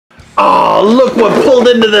Oh, look what pulled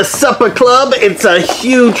into the supper club. It's a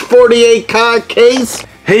huge 48 car case.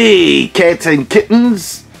 Hey, cats and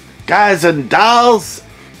kittens, guys and dolls,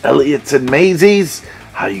 Elliots and Maisies.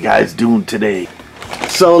 How you guys doing today?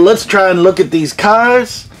 So let's try and look at these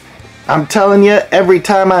cars. I'm telling you, every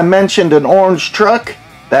time I mentioned an orange truck,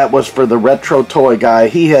 that was for the retro toy guy.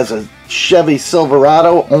 He has a Chevy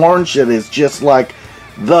Silverado orange that is just like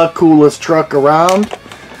the coolest truck around.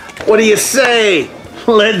 What do you say?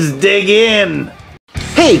 Let's dig in.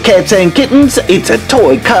 Hey cats and kittens, it's a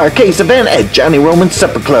toy car case event at Johnny Roman's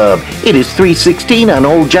Supper Club. It is 3:16 on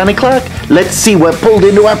old Johnny Clock. Let's see what pulled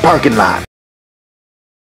into our parking lot.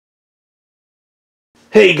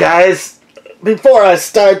 Hey guys, before I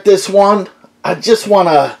start this one, I just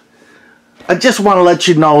wanna let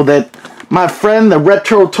you know that my friend, the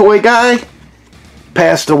retro toy guy,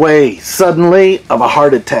 passed away suddenly of a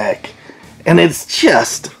heart attack. And it's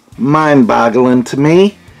just mind-boggling to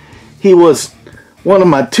me. He was one of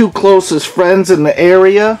my two closest friends in the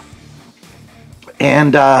area.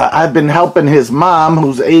 And I've been helping his mom,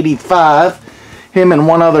 who's 85, him and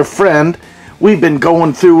one other friend. We've been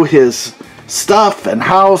going through his stuff and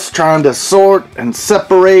house, trying to sort and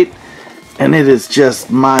separate. And it is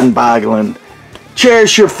just mind-boggling.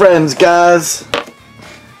 Cherish your friends, guys.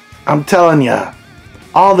 I'm telling you,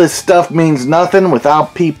 all this stuff means nothing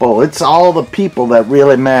without people. It's all the people that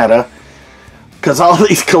really matter. Because all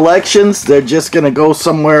these collections, they're just going to go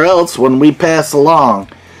somewhere else when we pass along.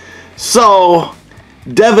 So,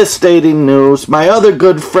 devastating news. My other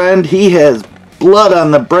good friend, he has blood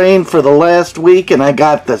on the brain for the last week. And I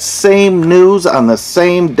got the same news on the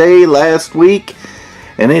same day last week.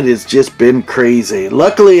 And it has just been crazy.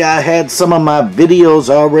 Luckily, I had some of my videos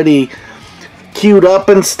already queued up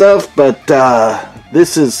and stuff. But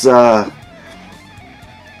this has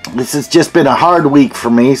just been a hard week for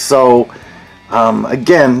me. So,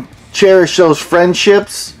 again, cherish those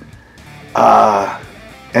friendships.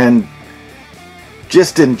 And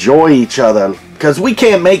just enjoy each other. Because we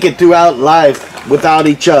can't make it throughout life without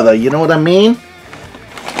each other. You know what I mean?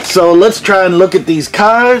 So, let's try and look at these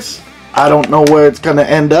cars. I don't know where it's going to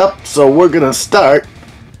end up, so we're going to start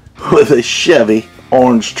with a Chevy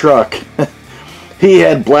orange truck. He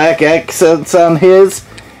had black accents on his,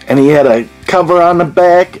 and he had a cover on the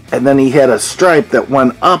back, and then he had a stripe that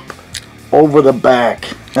went up over the back.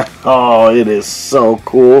 Oh, it is so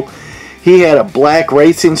cool. He had a black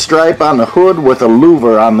racing stripe on the hood with a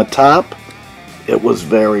louver on the top. It was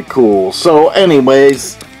very cool. So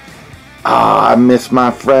anyways, I miss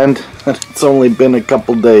my friend. It's only been a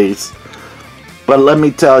couple days. But let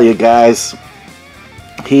me tell you guys,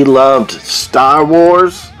 he loved Star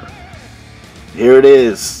Wars. Here it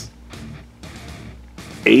is.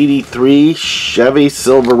 83 Chevy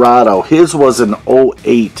Silverado. His was an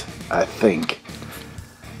 08, I think.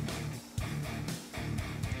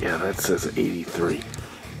 Yeah, that says 83.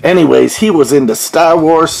 Anyways, he was into Star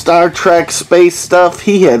Wars, Star Trek, space stuff.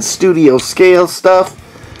 He had studio scale stuff.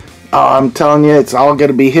 I'm telling you, it's all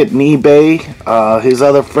going to be hitting eBay. His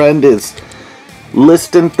other friend is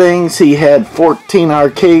listing things. He had 14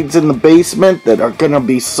 arcades in the basement that are going to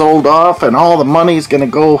be sold off, and all the money is going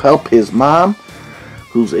to go help his mom,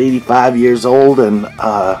 who's 85 years old and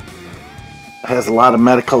has a lot of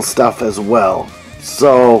medical stuff as well.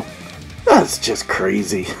 So that's just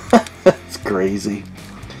crazy. It's crazy.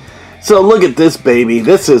 So look at this baby.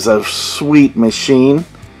 This is a sweet machine.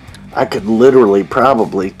 I could literally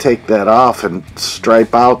probably take that off and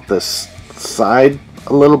stripe out this side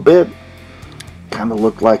a little bit. Kind of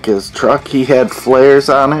looked like his truck. He had flares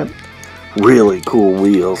on it. Really cool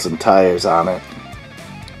wheels and tires on it.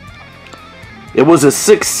 It was a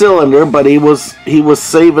 6-cylinder, but he was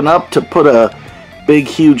saving up to put a big,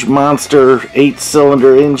 huge monster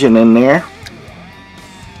 8-cylinder engine in there.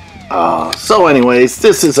 So anyways,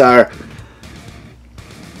 this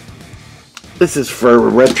is for a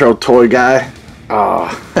retro toy guy.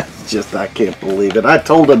 Just I can't believe it. I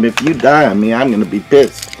told him, if you die on me, I'm going to be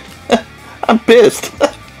pissed. I'm pissed.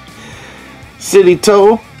 City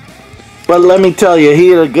Toe. But let me tell you, he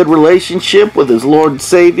had a good relationship with his Lord and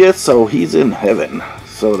Savior, so he's in heaven.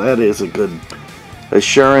 So that is a good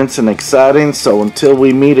assurance and exciting. So until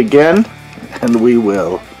we meet again, and we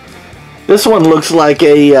will. This one looks like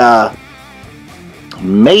a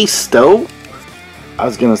Maisto. I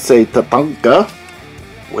was going to say Tapanka,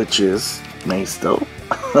 which is Maisto.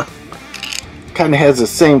 Kind of has the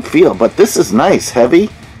same feel, but this is nice, heavy.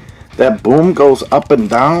 That boom goes up and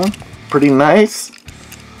down. Pretty nice.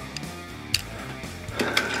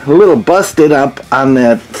 A little busted up on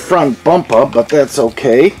that front bumper, but that's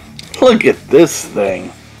okay. Look at this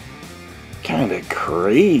thing. Kind of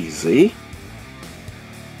crazy.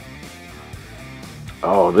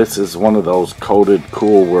 Oh, this is one of those coded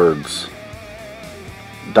cool words.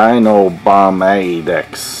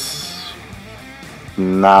 Dinobomadics.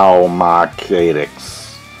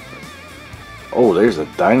 Naumacadics. Oh, there's a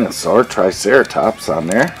dinosaur, Triceratops on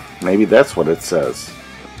there. Maybe that's what it says.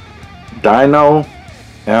 Dino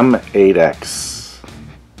M8X.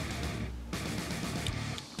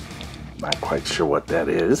 Not quite sure what that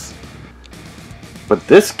is. But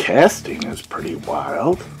this casting is pretty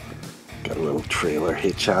wild. Got a little trailer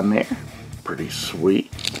hitch on there. Pretty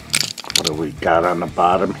sweet. What do we got on the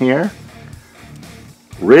bottom here?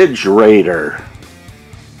 Ridge Raider.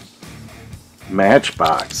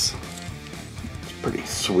 Matchbox. It's pretty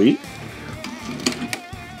sweet.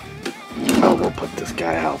 Oh, we'll put this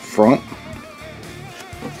guy out front.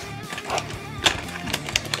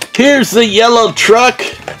 Here's the yellow truck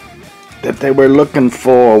that they were looking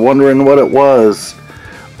for, wondering what it was.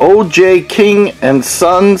 O.J. King and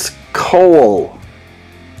Sons Coal.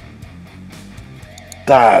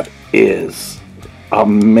 That is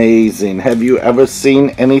amazing. Have you ever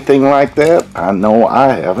seen anything like that? I know I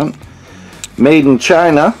haven't. Made in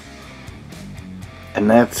China. And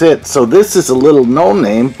that's it. So this is a little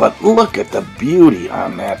no-name, but look at the beauty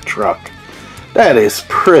on that truck. That is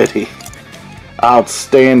pretty.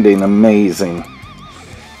 Outstanding, amazing.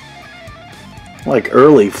 Like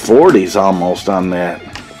early 40s almost on that.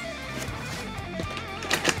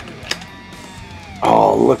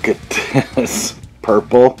 Oh, look at this.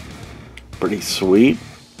 Purple. Pretty sweet.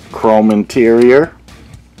 Chrome interior.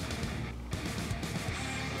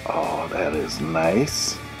 Oh, that is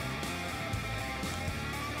nice.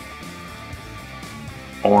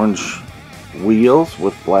 Orange wheels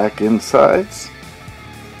with black insides.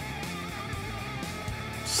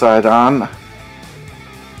 Side on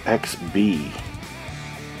XB.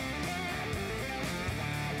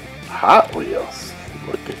 Hot Wheels.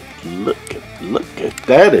 Look at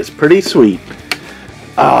that is pretty sweet.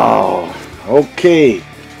 Oh, okay.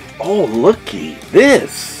 Oh, looky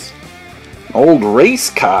this. Old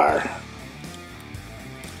race car.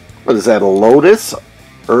 What is that, a Lotus?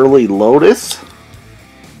 Early Lotus?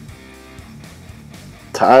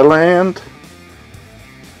 Thailand.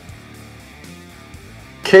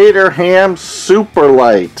 Caterham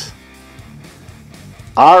Superlight.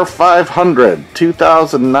 R500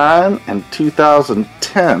 2009 and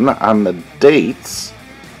 2010 on the dates.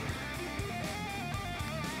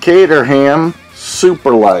 Caterham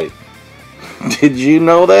Superlight. Did you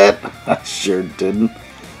know that? I sure didn't.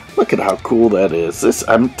 Look at how cool that is. This,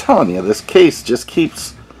 I'm telling you, this case just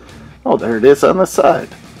keeps... Oh, there it is on the side.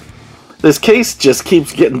 This case just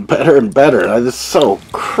keeps getting better and better. It's so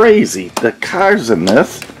crazy. The cars in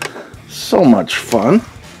this, so much fun.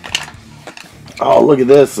 Oh, look at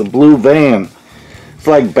this, the blue van. It's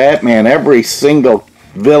like Batman. Every single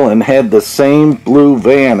villain had the same blue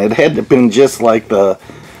van. It had to have been just like the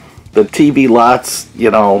TV lots,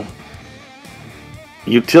 you know,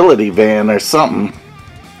 utility van or something.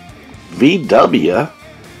 VW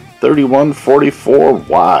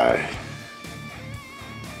 3144Y.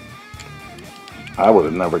 I would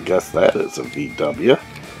have never guessed that as a VW.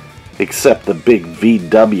 Except the big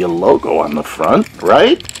VW logo on the front,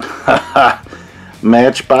 right?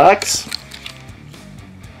 Matchbox.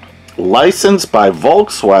 Licensed by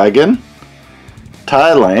Volkswagen.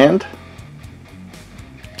 Thailand.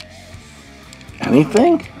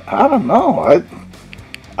 Anything? I don't know.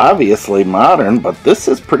 Obviously modern, but this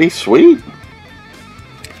is pretty sweet.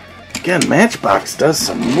 Again, Matchbox does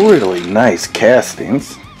some really nice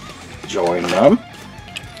castings. Enjoying them.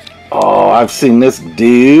 Oh, I've seen this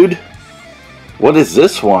dude. What is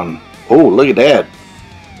this one? Oh, look at that.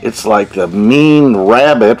 It's like the mean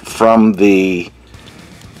rabbit from the...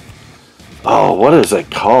 Oh, what is it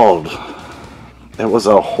called? It was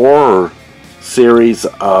a horror series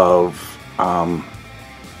of...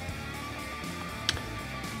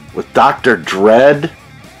 with Dr. Dredd.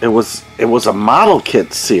 It was a model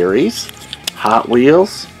kit series. Hot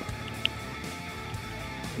Wheels.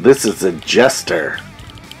 This is a Jester.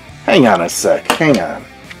 Hang on a sec. Hang on.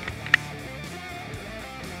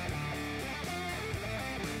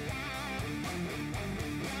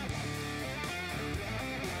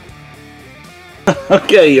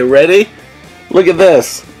 Okay, you ready? Look at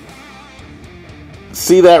this.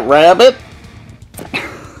 See that rabbit?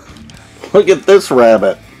 Look at this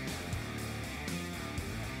rabbit.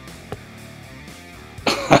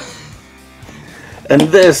 And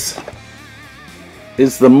this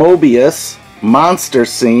is the Mobius monster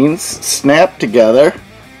scenes snapped together.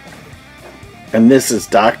 And this is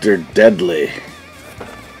Dr. Deadly.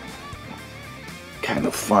 Kind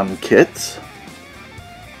of fun kits.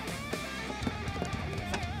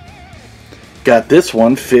 Got this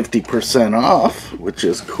one 50% off, which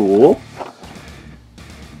is cool.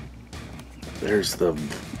 There's the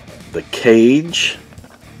Cage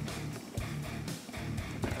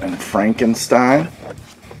and Frankenstein.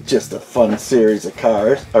 Just a fun series of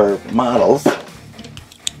cars or models.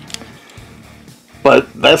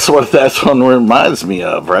 But that's what that one reminds me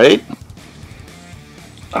of, right?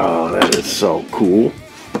 Oh, that is so cool.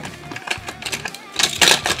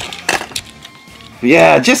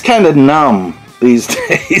 Yeah, just kind of numb these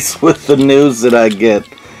days with the news that I get.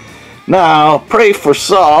 Now, pray for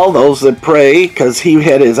Saul, those that pray, because he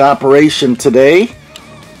had his operation today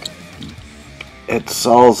at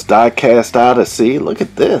Saul's Diecast Odyssey. Look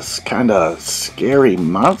at this, kind of scary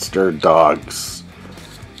monster dogs.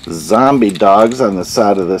 Zombie dogs on the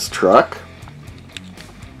side of this truck.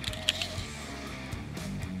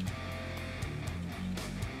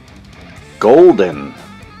 Golden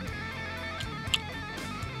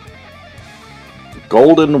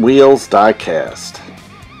Wheels Diecast.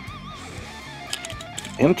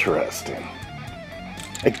 Interesting.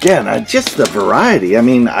 Again, just the variety. I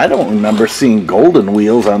mean, I don't remember seeing golden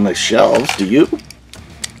wheels on the shelves, do you?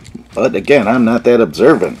 But again, I'm not that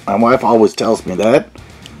observant. My wife always tells me that.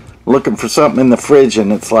 Looking for something in the fridge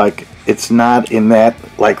and it's like, it's not in that,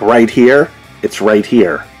 like right here, it's right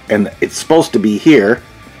here. And it's supposed to be here,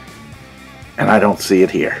 and I don't see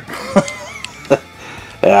it here.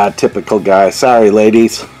 Yeah, typical guy. Sorry,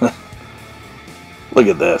 ladies. Look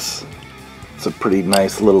at this. It's a pretty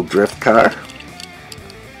nice little drift car.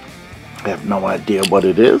 I have no idea what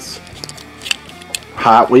it is.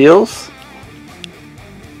 Hot Wheels.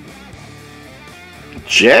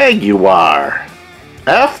 Jaguar.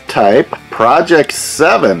 F-Type Project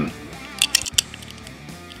 7.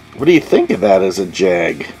 What do you think of that as a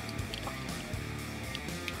Jag?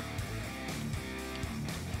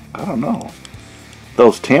 I don't know.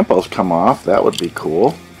 Those tampos come off, that would be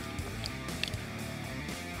cool.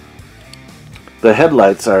 The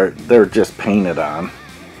headlights they're just painted on.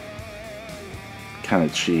 Kind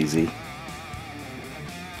of cheesy.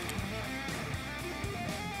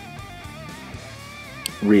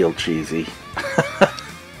 Real cheesy.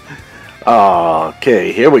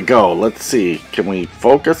 Okay, here we go. Let's see. Can we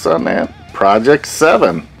focus on that? Project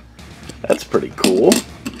 7. That's pretty cool.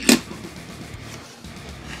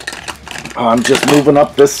 I'm just moving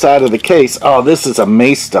up this side of the case. Oh, this is a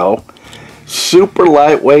Maisto. Super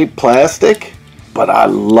lightweight plastic, but I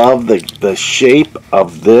love the shape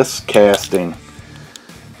of this casting.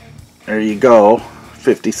 There you go.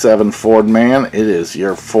 57 Ford man. It is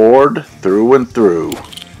your Ford through and through.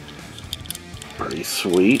 Pretty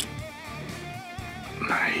sweet.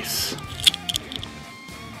 Nice.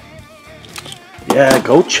 Yeah,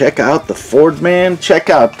 go check out the Ford man. Check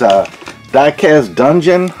out Diecast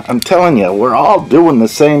Dungeon. I'm telling you, we're all doing the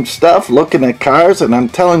same stuff, looking at cars, and I'm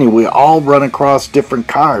telling you, we all run across different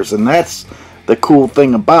cars, and that's the cool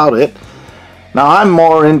thing about it. Now, I'm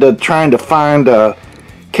more into trying to find a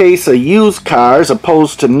case of used cars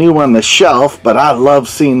opposed to new on the shelf, but I love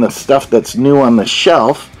seeing the stuff that's new on the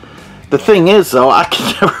shelf. The thing is, though, I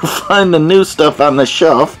can never find the new stuff on the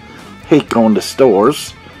shelf. Hate going to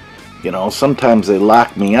stores. You know, sometimes they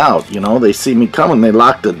lock me out. You know, they see me coming, they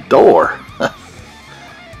lock the door.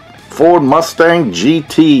 Ford Mustang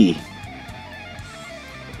GT.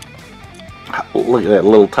 Look at that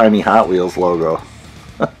little tiny Hot Wheels logo.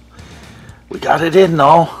 We got it in,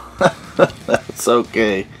 though. That's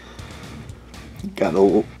okay. Got a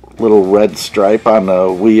little red stripe on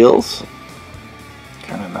the wheels.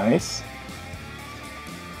 Kind of nice.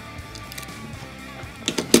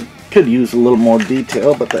 Could use a little more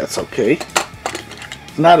detail, but that's okay.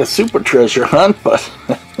 It's not a super treasure hunt, but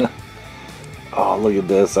oh, look at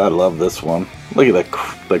this. I love this one. Look at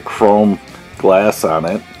the chrome glass on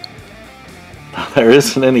it. There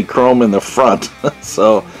isn't any chrome in the front,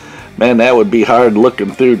 so man, that would be hard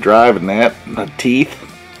looking through driving that. The teeth.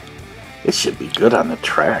 It should be good on the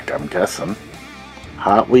track, I'm guessing.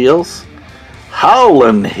 Hot Wheels.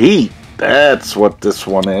 Howlin' Heat. That's what this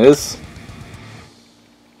one is.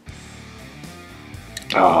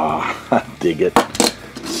 Oh, I dig it.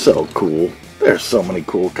 So cool. There's so many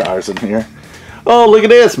cool cars in here. Oh, look at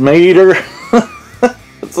this, Mater.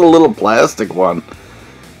 It's a little plastic one.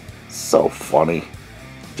 So funny.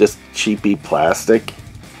 Just cheapy plastic.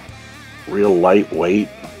 Real lightweight.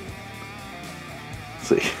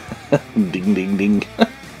 See? Ding, ding, ding.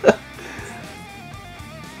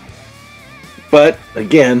 But,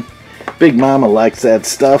 again, Big Mama likes that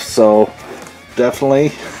stuff, so definitely,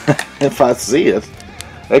 if I see it,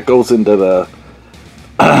 that goes into the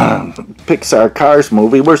Pixar Cars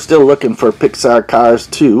movie. We're still looking for Pixar Cars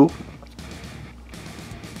 2.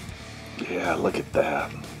 Yeah, look at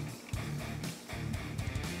that.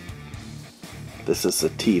 This is a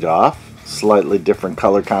teed off. Slightly different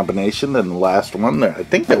color combination than the last one. I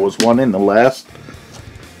think there was one in the last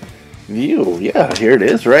view. Yeah, here it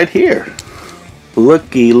is right here.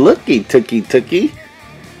 Looky, looky, tookie, tookie.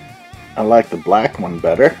 I like the black one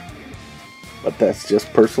better, but that's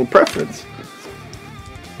just personal preference.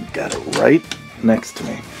 Got it right next to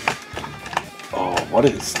me. Oh, what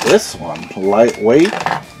is this one? Lightweight.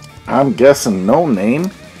 I'm guessing no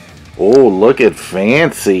name. Oh, look at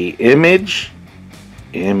fancy. Image.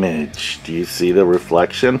 Image. Do you see the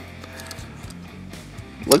reflection?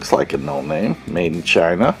 Looks like a no name. Made in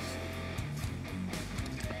China.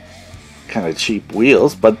 Kind of cheap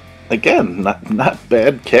wheels, but again, not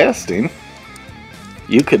bad casting.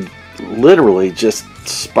 You could literally just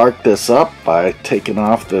spark this up by taking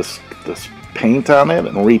off this paint on it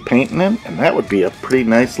and repainting it, and that would be a pretty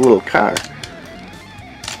nice little car.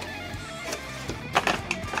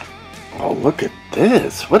 Oh, look at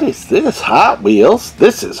this. What is this? Hot Wheels.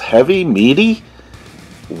 This is heavy, meaty,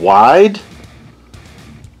 wide.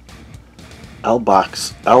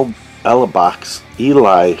 L-Box,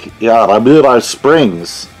 Eli, yeah, Ramiro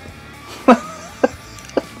Springs.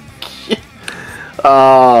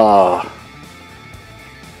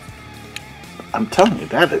 I'm telling you,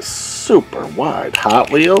 that is super wide. Hot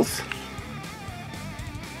Wheels.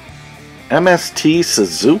 MST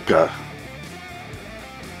Suzuka.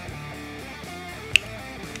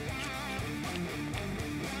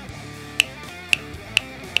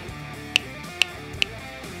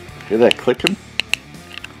 Hear that clicking?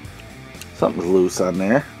 Something's loose on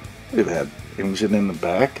there. Look at that engine in the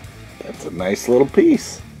back. That's a nice little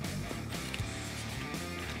piece.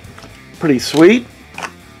 Pretty sweet.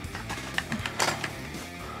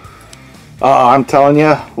 Oh, I'm telling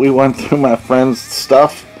you, we went through my friend's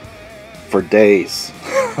stuff for days.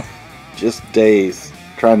 Just days.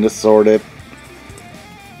 Trying to sort it.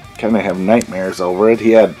 Kind of have nightmares over it.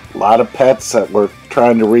 He had a lot of pets that we're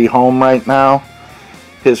trying to rehome right now.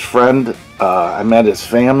 His friend, I met his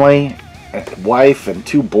family, wife and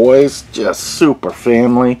 2 boys, just super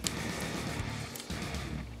family.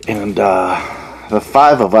 And the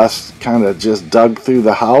 5 of us kind of just dug through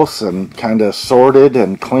the house and kind of sorted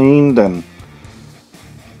and cleaned, and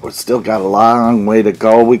we've still got a long way to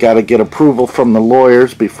go. We got to get approval from the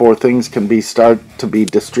lawyers before things can start to be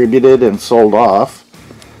distributed and sold off.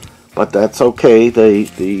 But that's okay. The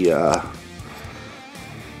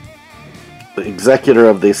executor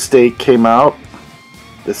of the estate came out.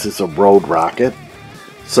 This is a road rocket.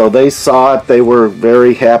 So they saw it. They were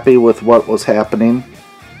very happy with what was happening.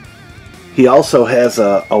 He also has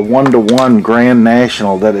a 1-to-1 Grand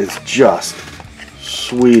National that is just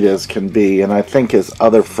sweet as can be. And I think his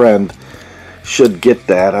other friend should get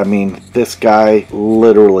that. I mean, this guy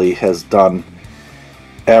literally has done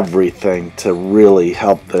everything to really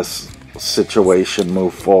help this situation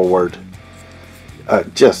move forward.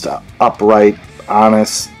 Just an upright,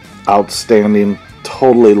 honest, outstanding,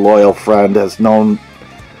 totally loyal friend. Has known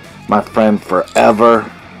my friend forever.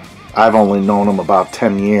 I've only known him about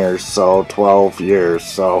 10 years, so 12 years.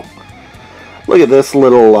 So look at this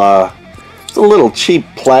little, it's a little cheap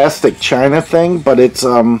plastic China thing, but it's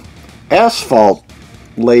asphalt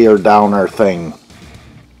layer downer thing.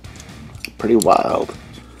 Pretty wild.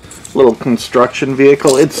 Little construction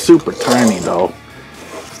vehicle. It's super tiny though,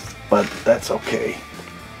 but that's okay.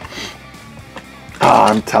 Oh,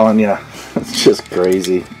 I'm telling you, it's just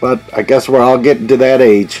crazy. But I guess we're all getting to that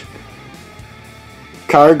age.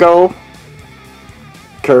 Cargo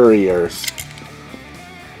couriers.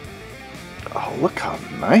 Oh, look how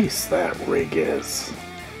nice that rig is.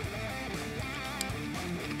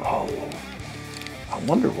 Oh, I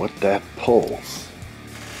wonder what that pulls.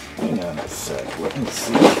 Hang on a sec. Let me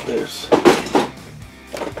see if there's...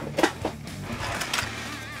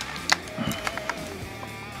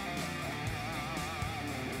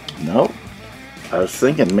 Nope. I was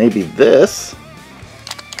thinking maybe this.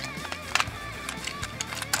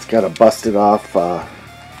 It's got a busted off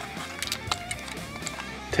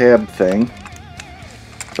tab thing.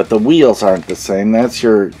 But the wheels aren't the same. That's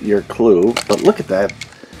your clue. But look at that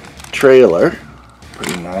trailer.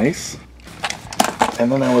 Pretty nice.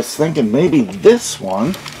 And then I was thinking maybe this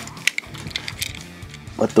one.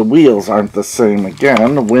 But the wheels aren't the same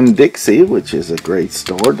again. Winn-Dixie, which is a great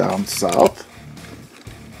store down south.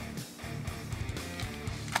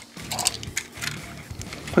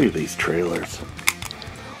 Look at these trailers.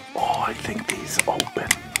 Oh, I think these open.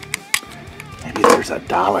 Maybe there's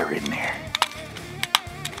 $1 in there.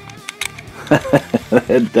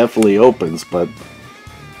 It definitely opens, but...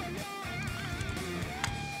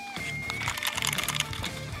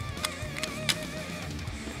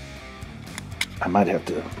 I might have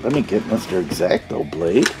to, let me get Mr. X-Acto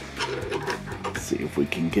blade. See if we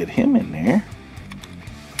can get him in there.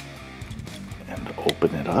 And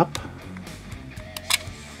open it up.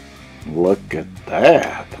 Look at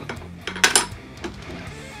that.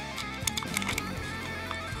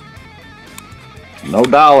 No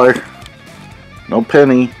dollar, no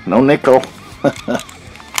penny, no nickel.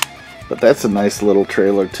 But that's a nice little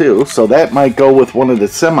trailer too. So that might go with one of the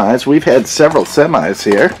semis. We've had several semis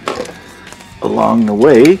here along the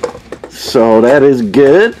way. So that is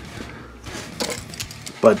good.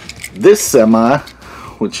 But this semi,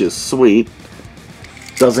 which is sweet,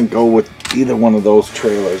 doesn't go with either one of those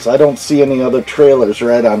trailers. I don't see any other trailers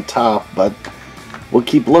right on top, but we'll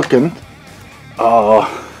keep looking. Oh,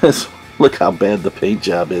 look how bad the paint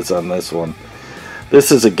job is on this one.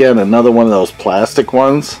 This is again another one of those plastic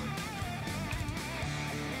ones.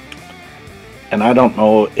 And I don't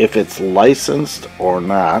know if it's licensed or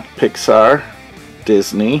not. Pixar,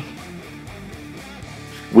 Disney.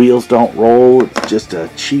 Wheels don't roll. It's just a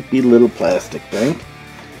cheapy little plastic thing.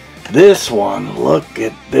 This one, look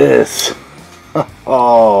at this.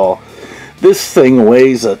 Oh, this thing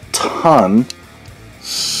weighs a ton.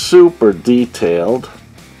 Super detailed.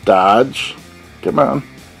 Dodge. Come on.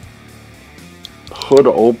 Hood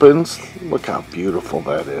opens. Look how beautiful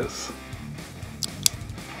that is.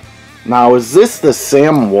 Now, is this the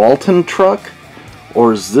Sam Walton truck?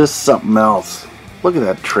 Or is this something else? Look at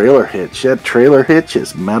that trailer hitch. That trailer hitch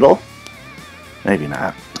is metal. Maybe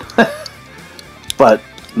not. But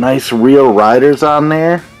nice real riders on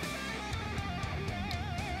there.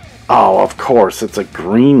 Oh, of course, it's a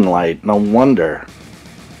green light. No wonder.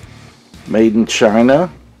 Made in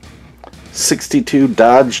China. 62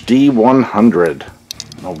 Dodge D100.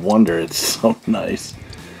 No wonder it's so nice.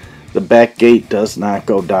 The back gate does not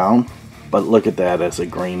go down, but look at that as a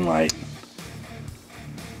green light.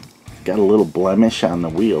 Got a little blemish on the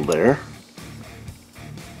wheel there.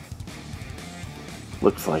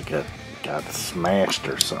 Looks like it got smashed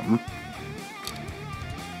or something.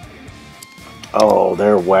 Oh,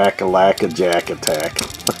 they're whack-a-lack-a-jack attack.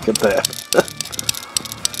 Look at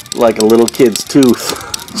that. Like a little kid's tooth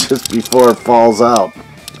just before it falls out.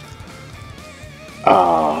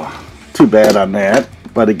 Oh, too bad on that.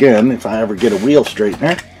 But again, if I ever get a wheel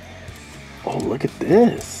straightener. Oh, look at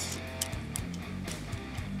this.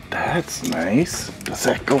 That's nice. Does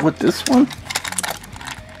that go with this one?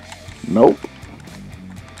 Nope.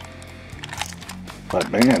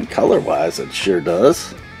 But man, color-wise, it sure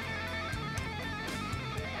does.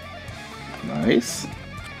 Nice.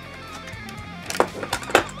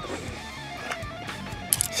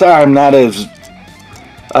 Sorry, I'm not as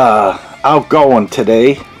outgoing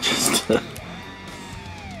today. Just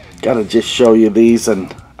gotta just show you these,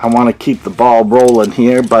 and I want to keep the ball rolling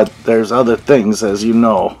here, but there's other things, as you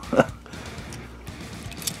know.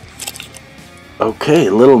 Okay,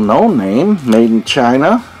 little no name, made in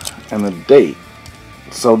China, and a date.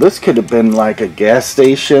 So this could have been like a gas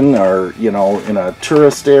station, or you know, in a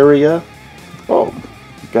tourist area. Oh,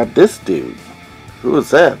 got this dude. Who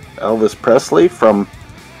is that? Elvis Presley from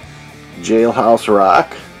Jailhouse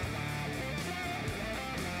Rock.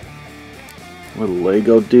 Little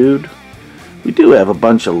Lego dude. We do have a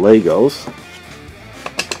bunch of Legos.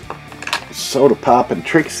 Soda Pop and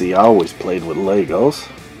Trixie always played with Legos.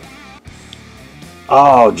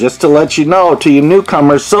 Oh, just to let you know, to you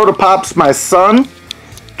newcomers, Soda Pop's my son.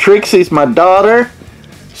 Trixie's my daughter.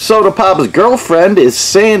 Soda Pop's girlfriend is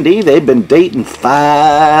Sandy. They've been dating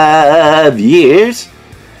 5 years.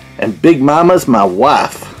 And Big Mama's my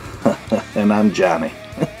wife. And I'm Johnny.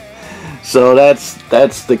 So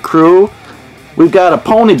that's the crew. We've got a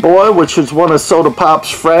Pony Boy, which is one of Soda Pop's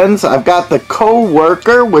friends. I've got the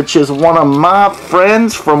co-worker, which is one of my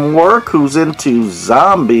friends from work who's into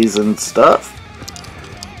zombies and stuff.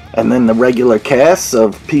 And then the regular cast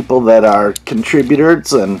of people that are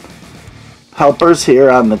contributors and helpers here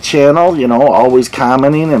on the channel, you know, always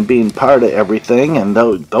commenting and being part of everything. And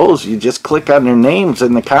those you just click on their names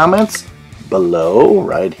in the comments below,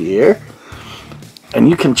 right here. And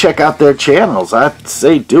you can check out their channels. I'd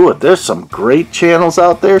say do it. There's some great channels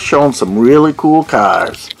out there showing some really cool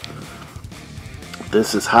cars.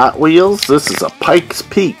 This is Hot Wheels. This is a Pikes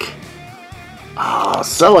Peak. Ah,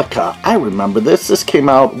 Celica. I remember this. This came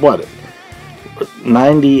out, what,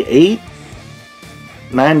 98?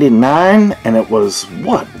 99? And it was,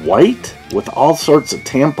 what, white? With all sorts of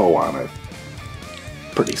tampo on it.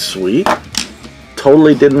 Pretty sweet.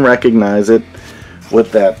 Totally didn't recognize it.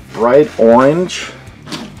 With that bright orange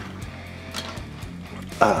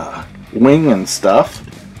wing and stuff.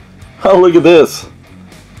 Oh, look at this.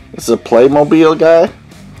 This is a Playmobil guy.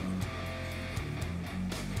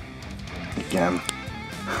 again.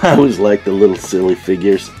 I always like the little silly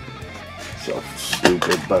figures. So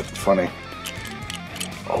stupid, but funny.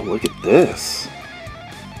 Oh, look at this.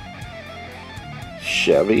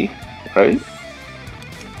 Chevy, right?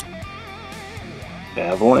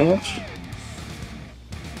 Avalanche?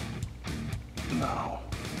 No.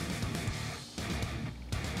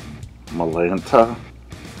 Malanta?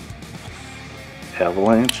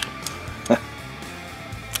 Avalanche?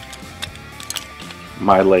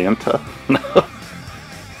 Mylanta? No.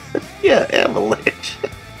 Yeah, Avalanche.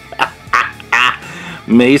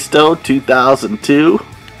 Maisto 2002.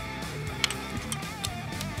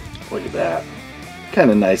 Look at that. Kind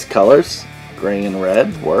of nice colors. Gray and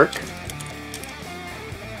red work.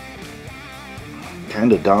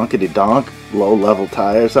 Kind of donkety donk. Low level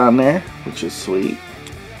tires on there, which is sweet.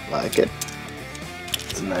 Like it.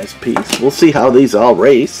 It's a nice piece. We'll see how these all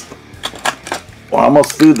race. We're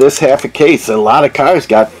almost through this half a case. A lot of cars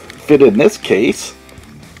got fit in this case.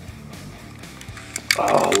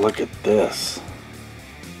 Oh, look at this.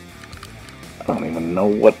 I don't even know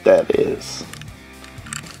what that is.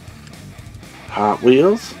 Hot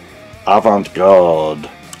Wheels? Avant-Garde.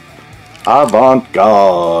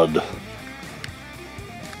 Avant-Garde.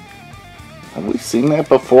 Have we seen that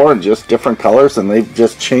before in just different colors, and they've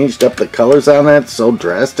just changed up the colors on that so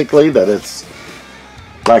drastically that it's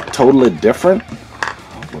like totally different?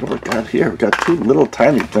 What have we got here? We've got two little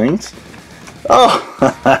tiny things.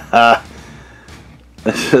 Oh!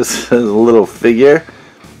 This is a little figure.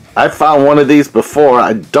 I found one of these before.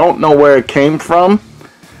 I don't know where it came from,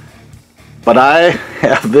 but I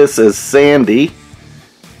have this as Sandy.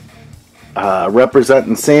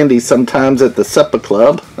 Representing Sandy sometimes at the Supper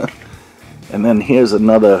Club. And then here's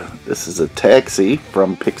another, this is a taxi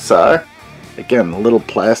from Pixar. Again, a little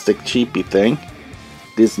plastic cheapy thing.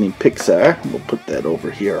 Disney Pixar. We'll put that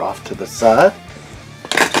over here off to the side.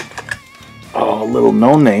 Oh, a little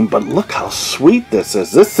no name, but look how sweet this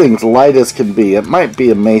is. This thing's light as can be. It might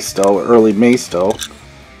be a Maisto, early Maisto.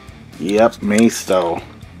 Yep, Maisto.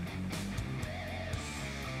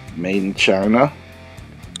 Made in China.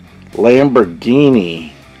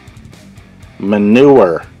 Lamborghini.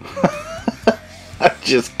 Manure. I'm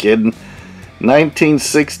just kidding.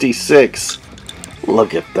 1966.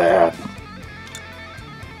 Look at that.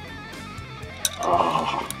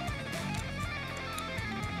 Oh.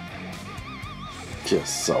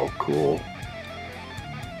 Just so cool.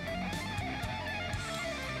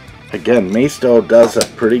 Again, Maisto does a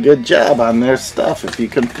pretty good job on their stuff if you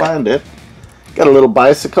can find it. Got a little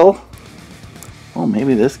bicycle. Oh,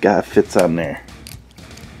 maybe this guy fits on there.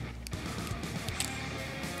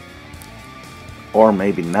 Or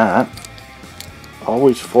maybe not.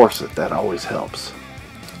 Always force it. That always helps.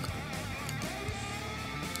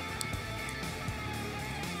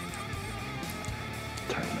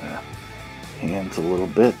 Turn the hands a little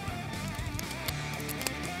bit.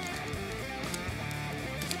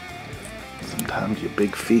 Sometimes your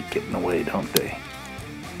big feet get in the way, don't they?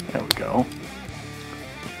 There we go.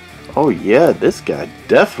 Oh yeah, this guy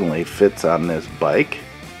definitely fits on this bike.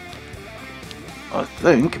 I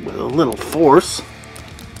think, with a little force.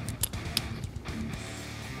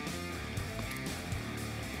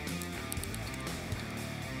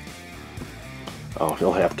 Oh,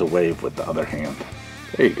 he'll have to wave with the other hand.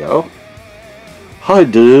 There you go. Hi,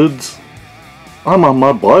 dudes. I'm on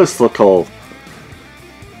my bicycle.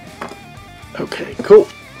 Okay, cool.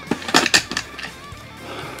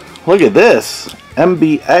 Look at this.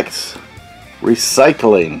 MBX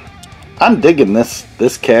Recycling. I'm digging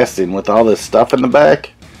this casting with all this stuff in the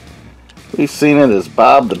back. We've seen it as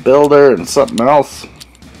Bob the Builder and something else.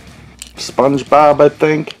 SpongeBob, I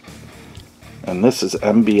think. And this is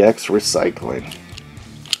MBX Recycling.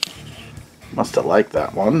 Must have liked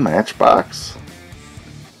that one. Matchbox.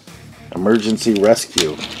 Emergency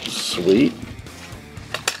Rescue. Sweet.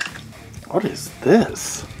 What is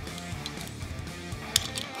this?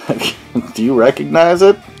 Do you recognize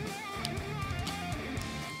it?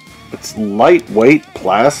 It's lightweight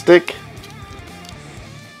plastic.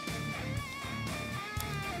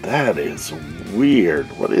 That is weird.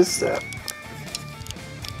 What is that?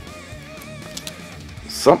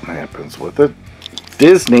 Something happens with it.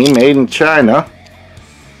 Disney, made in China.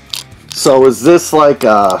 So is this like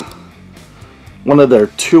one of their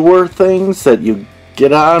tour things that you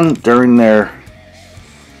get on during their...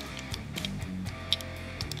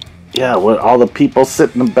 Yeah, with all the people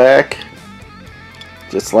sit in the back?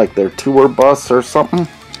 Just like their tour bus or something?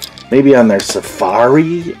 Maybe on their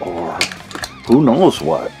safari or who knows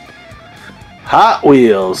what. Hot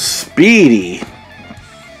Wheels Speedy.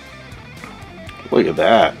 Look at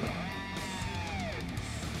that.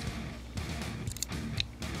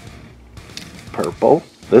 purple.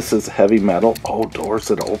 This is heavy metal. Oh, doors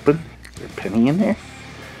that open. Is there a penny in there?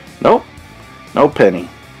 Nope. No penny.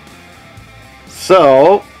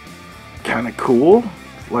 So, kind of cool.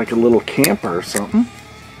 Like a little camper or something.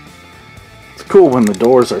 It's cool when the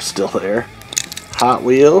doors are still there. Hot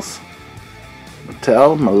Wheels.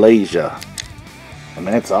 Mattel, Malaysia. And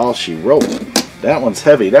that's all she wrote. That one's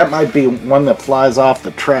heavy. That might be one that flies off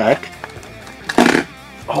the track.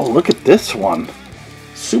 Oh, look at this one.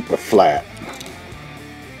 Super flat.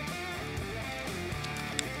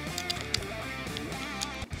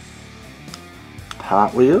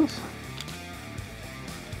 Hot Wheels.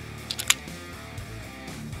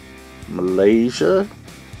 Malaysia.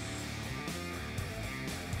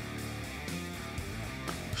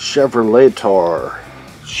 Chevrolet.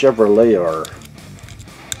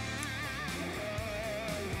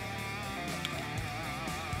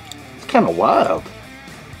 It's kind of wild.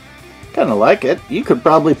 Kind of like it. You could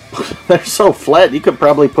probably, they're so flat, you could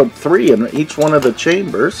probably put 3 in each one of the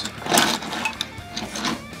chambers.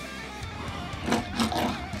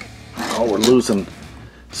 Oh, we're losing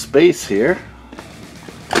space here.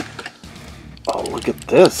 Oh, look at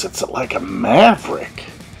this. It's like a Maverick.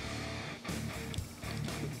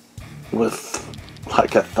 With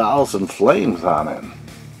like 1,000 flames on it.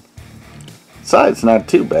 Side's not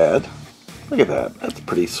too bad. Look at that. That's a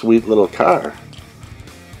pretty sweet little car.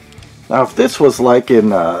 Now, if this was like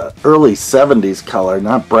in early 70s color,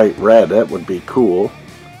 not bright red, that would be cool.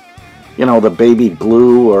 You know, the baby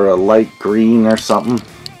blue or a light green or something.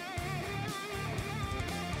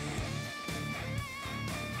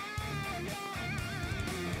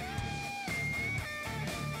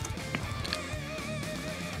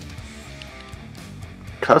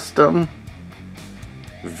 Custom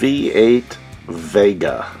V8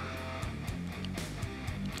 Vega.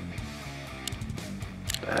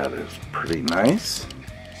 That is pretty nice.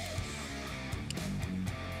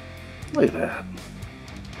 Look at that.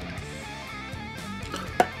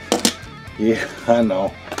 Yeah, I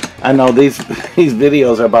know. I know these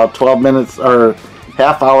videos are about 12 minutes or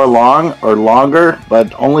half hour long or longer,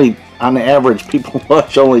 but only on average people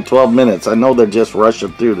watch only 12 minutes. I know they're just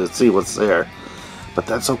rushing through to see what's there, but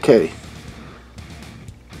that's okay.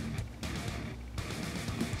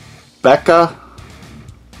 Becca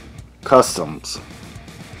Customs.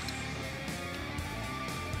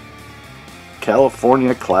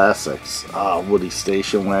 California Classics. Woody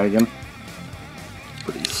Station Wagon.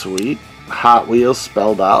 Pretty sweet. Hot Wheels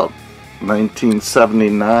spelled out.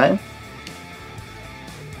 1979.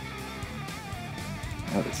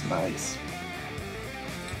 That is nice.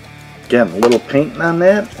 Again, a little painting on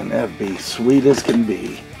that, and that'd be sweet as can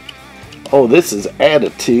be. Oh, this is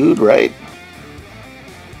Attitude, right?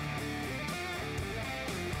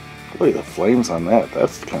 Look at the flames on that.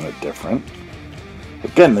 That's kind of different.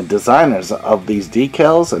 Again, the designers of these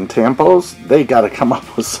decals and tampos, they got to come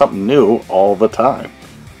up with something new all the time.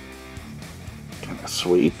 Kind of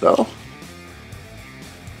sweet, though.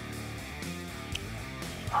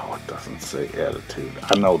 Oh, it doesn't say Attitude.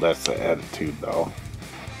 I know that's the Attitude, though.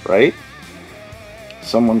 Right?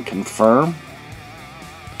 Someone confirm.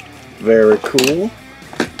 Very cool.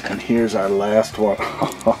 And here's our last one.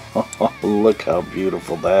 Look how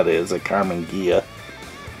beautiful that is. A Carmen Ghia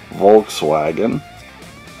Volkswagen.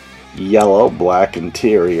 Yellow, black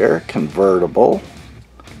interior, convertible.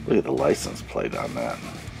 Look at the license plate on that.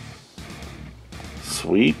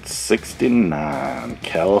 Sweet 69,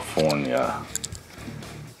 California.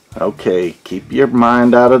 Okay, keep your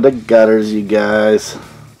mind out of the gutters, you guys.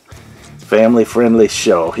 Family friendly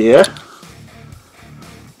show here.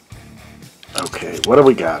 Okay, what do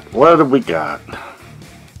we got? What do we got?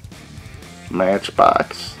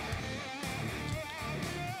 Matchbox.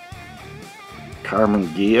 Carmen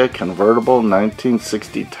Ghia convertible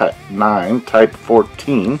 1969 type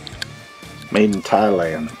 14, made in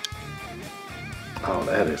Thailand. Oh,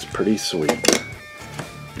 that is pretty sweet.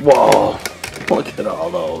 Whoa, look at all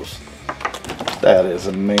those. That is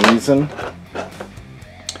amazing.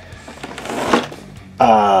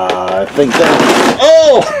 I think that,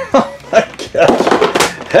 oh my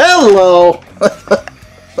gosh, hello.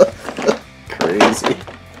 Crazy.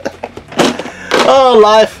 Oh,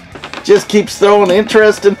 life just keeps throwing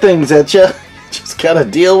interesting things at you. Just gotta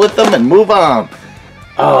deal with them and move on.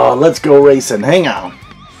 Oh, let's go racing. Hang on.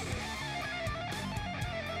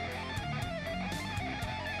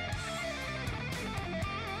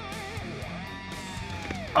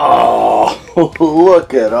 Oh,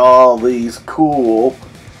 look at all these cool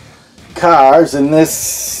cars in this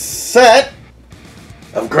set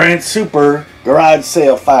of Grand Super Garage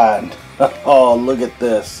Sale Find. Oh, look at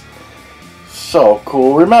this. So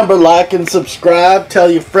cool. Remember, like and subscribe. Tell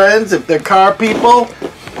your friends if they're car people.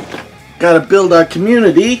 Got to build our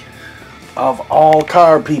community of all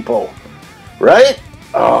car people. Right?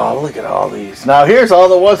 Oh, look at all these. Now, here's all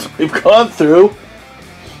the ones we've gone through.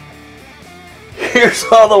 Here's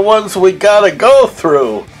all the ones we got to go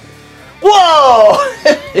through. Whoa!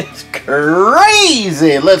 It's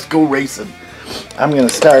crazy. Let's go racing. I'm going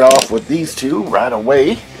to start off with these two right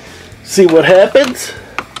away. See what happens.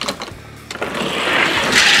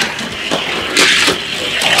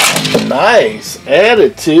 Nice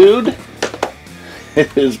attitude.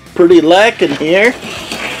 It is pretty lacking here.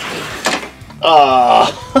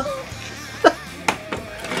 Oh,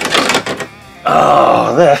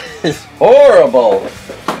 that is horrible.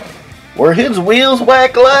 Were his wheels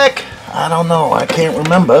whack-lack? I don't know. I can't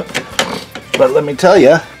remember. But let me tell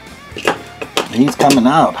you, he's coming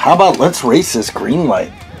out. How about let's race this green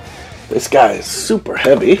light? This guy is super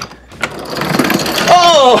heavy.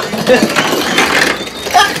 Oh!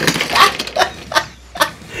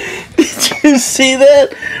 Did you see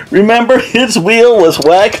that? Remember, his wheel was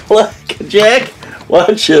whack-lack, Jack?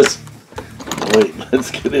 Watch this. Wait, let's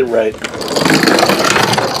get it right.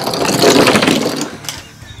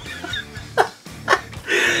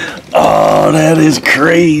 Oh, that is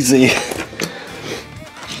crazy.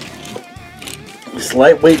 This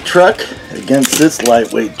lightweight truck against this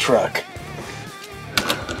lightweight truck.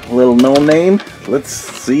 Little no name. Let's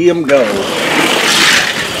see him go.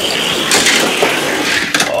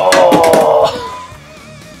 Oh.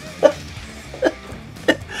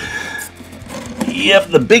 Yep,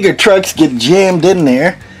 the bigger trucks get jammed in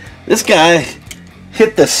there. This guy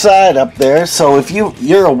hit the side up there, so if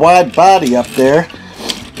you're a wide body up there,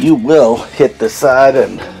 you will hit the side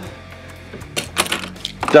and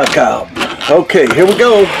duck out. Okay, here we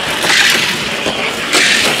go.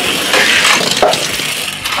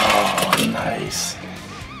 Oh, nice.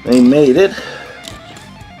 They made it.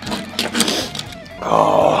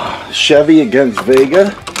 Oh, Chevy against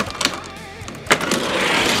Vega.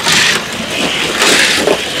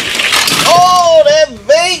 Oh, that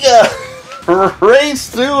Vega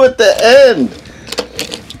raced through at the end.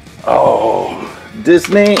 Oh,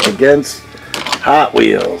 Disney against Hot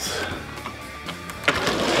Wheels.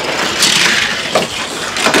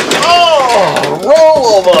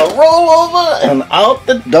 Roll over, and out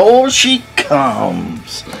the door she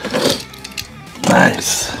comes.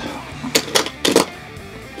 Nice.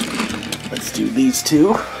 Let's do these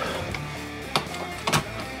two.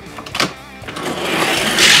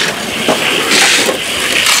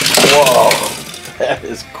 Whoa, that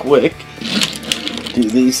is quick. Do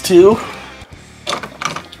these two.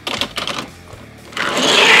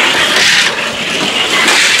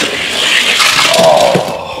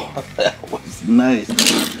 Nice.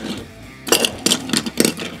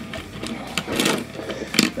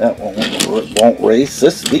 That one won't race.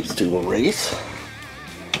 These two will race.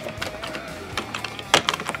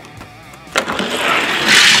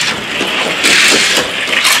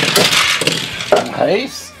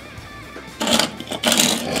 Nice.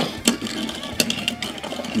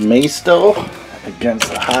 Maisto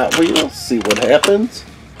against the Hot Wheels. See what happens.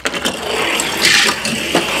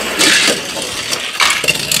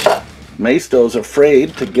 Maisto's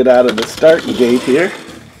afraid to get out of the starting gate here.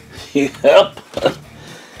 Yep.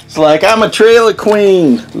 It's like, I'm a trailer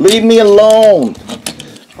queen. Leave me alone.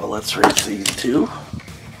 Well, let's race these two.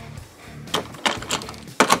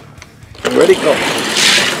 Ready, go.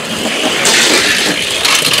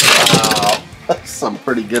 Wow. That's some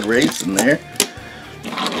pretty good racing there.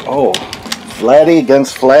 Oh, Flatty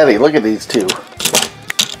against Flatty. Look at these two.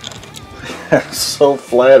 They're so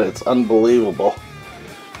flat, it's unbelievable.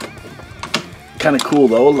 Kind of cool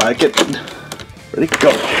though, like it. Ready,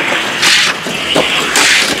 go.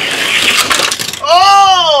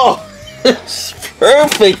 Oh! It's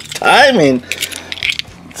perfect timing.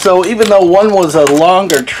 So even though one was a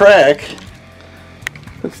longer track,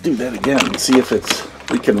 let's do that again and see if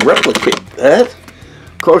we can replicate that.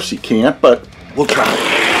 Of course you can't, but we'll try.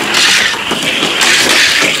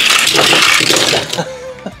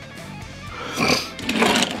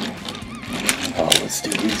 Oh, let's do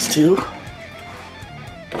these two.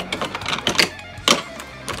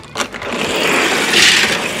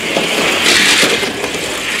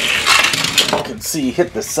 See,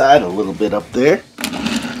 hit the side a little bit up there.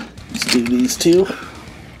 Let's do these two.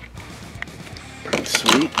 Pretty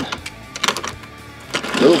sweet.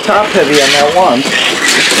 A little top heavy on that one.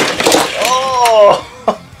 Oh!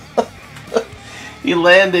 He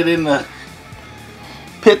landed in the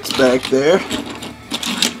pits back there.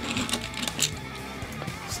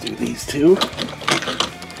 Let's do these two.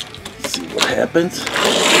 See what happens.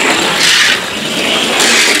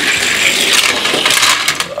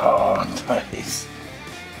 Oh, nice.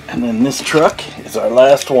 And then this truck is our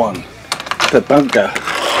last one. Tatanka.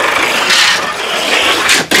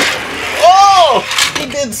 Oh! He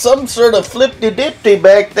did some sort of flip-de-dip-de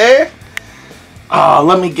back there. Oh,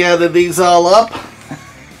 let me gather these all up.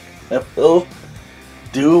 And we'll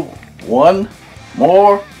do one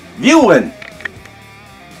more viewing.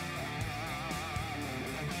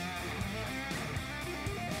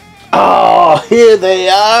 Oh, here they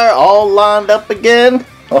are, all lined up again.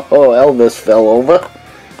 Oh, Elvis fell over.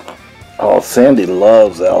 Oh, Sandy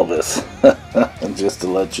loves Elvis. Just to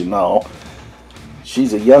let you know.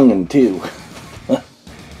 She's a youngin' too.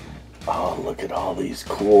 Oh, look at all these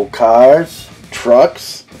cool cars,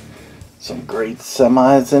 trucks. Some great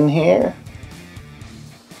semis in here.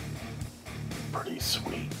 Pretty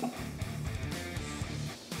sweet.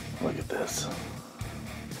 Look at this.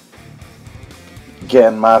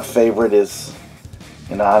 Again, my favorite is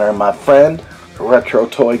in honor of my friend, the retro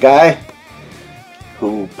toy guy,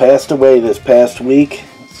 who passed away this past week.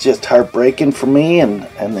 It's just heartbreaking for me and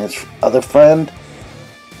his other friend.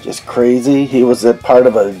 Just crazy. He was a part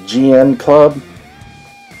of a GN club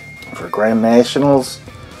for Grand Nationals.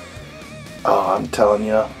 Oh, I'm telling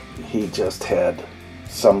you, he just had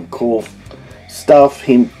some cool stuff.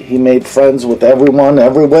 He made friends with everyone,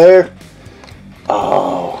 everywhere.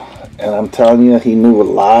 Oh, and I'm telling you, he knew a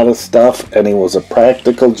lot of stuff, and he was a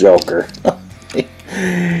practical joker.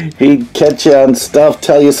 He'd catch you on stuff,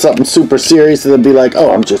 tell you something super serious, and then be like, oh,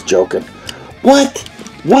 I'm just joking. What?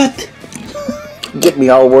 What? Get me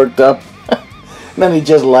all worked up. And then he'd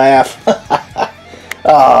just laugh.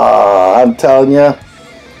 Oh, I'm telling you,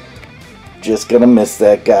 just gonna miss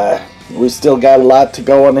that guy. We still got a lot to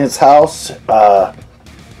go in his house.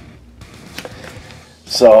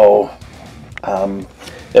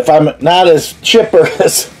 If I'm not as chipper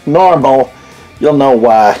as normal, you'll know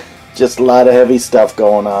why. Just a lot of heavy stuff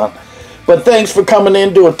going on. But thanks for coming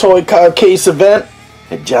in to a toy car case event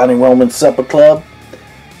at Johnny Roman's Supper Club.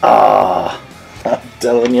 I'm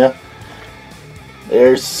telling you,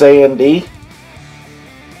 there's Sandy.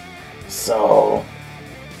 So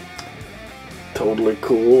totally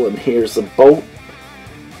cool. And here's the boat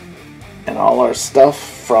and all our stuff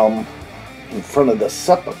from in front of the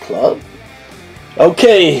Supper Club.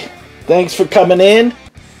 Okay, thanks for coming in.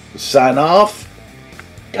 Sign off.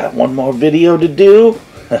 Got one more video to do.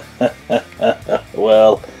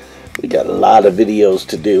 Well, we got a lot of videos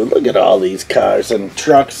to do. Look at all these cars and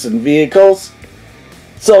trucks and vehicles.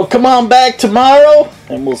 So come on back tomorrow,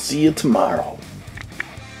 and we'll see you tomorrow.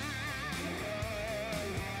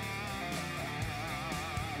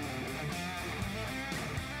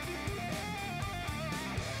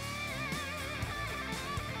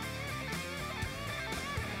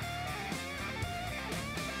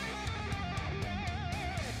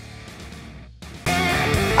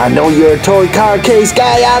 I know you're a toy car case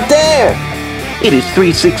guy out there. It is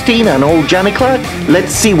 3:16 on Old Johnny Clark.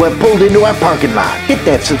 Let's see what pulled into our parking lot. Hit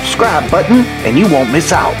that subscribe button and you won't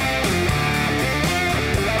miss out.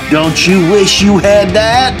 Don't you wish you had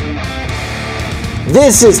that?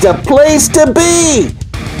 This is the place to be.